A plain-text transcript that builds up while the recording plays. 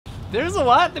There's a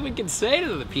lot that we can say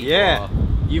to the people. Yeah.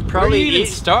 You've probably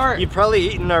You've probably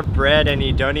eaten our bread and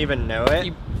you don't even know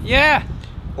it. Yeah.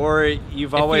 Or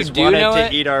you've always wanted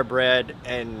to eat our bread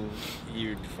and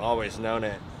you've always known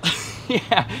it.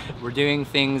 Yeah. We're doing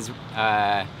things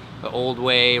the old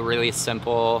way, really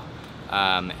simple.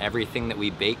 Everything that we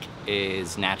bake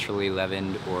is naturally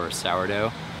leavened or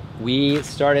sourdough. We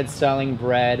started selling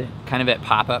bread kind of at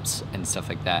pop-ups and stuff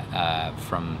like that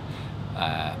from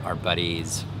our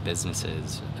buddies'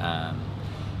 businesses.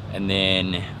 And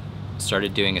then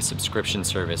started doing a subscription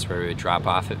service where we would drop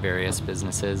off at various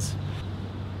businesses.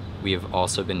 We have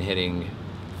also been hitting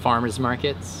farmers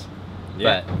markets,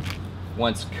 but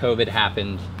once COVID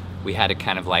happened, we had to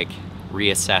kind of like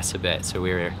reassess a bit. So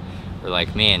we're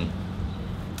like, man,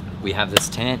 we have this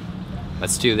tent.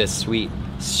 Let's do this sweet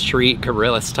street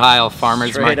guerrilla style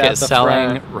farmers market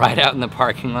selling right out in the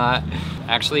parking lot.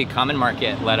 Actually, Common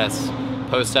Market let us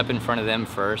post up in front of them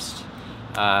first.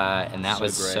 And that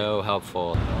was so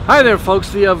helpful. Hi there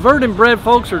folks, the Verdant bread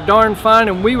folks are darn fine,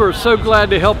 and we were so glad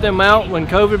to help them out when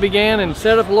COVID began and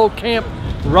set up a little camp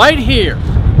right here.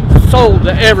 Sold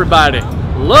to everybody.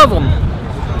 Love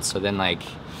them. So then like,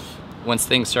 once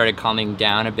things started calming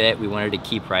down a bit, we wanted to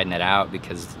keep riding it out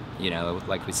because, you know,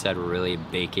 like we said, we're really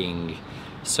baking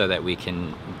so that we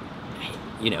can,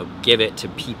 you know, give it to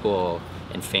people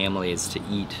and families to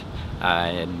eat.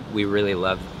 And we really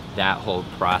love that whole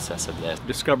process of this.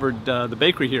 Discovered the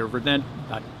bakery here, Verdant,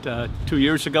 about 2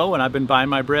 years ago, and I've been buying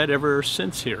my bread ever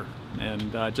since here,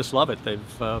 and I just love it. They've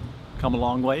come a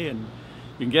long way, and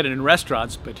you can get it in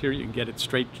restaurants, but here you can get it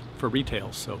straight for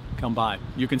retail, so come by.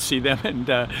 You can see them, and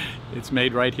it's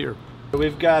made right here.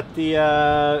 We've got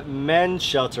the men's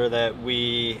shelter that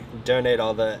we donate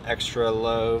all the extra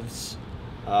loaves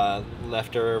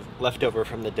left over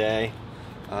from the day.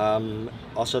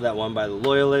 Also that one by the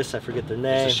Loyalists, I forget their name.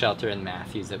 There's a shelter in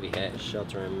Matthews that we hit.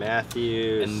 Shelter in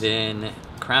Matthews. And then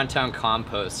Crown Town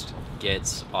Compost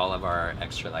gets all of our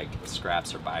extra like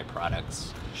scraps or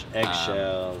byproducts.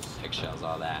 Eggshells,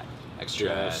 all that.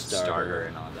 Extra starter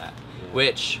and all that. Yeah.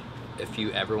 Which, if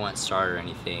you ever want starter or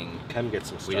anything, come get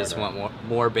some starter. We just want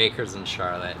more bakers in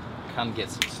Charlotte. Come get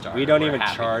some starter. We don't even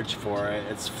charge for it.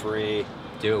 It's free.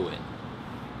 Do it.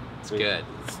 It's good.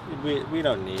 We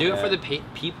don't need it. Do it for the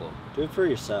people. Do it for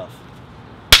yourself.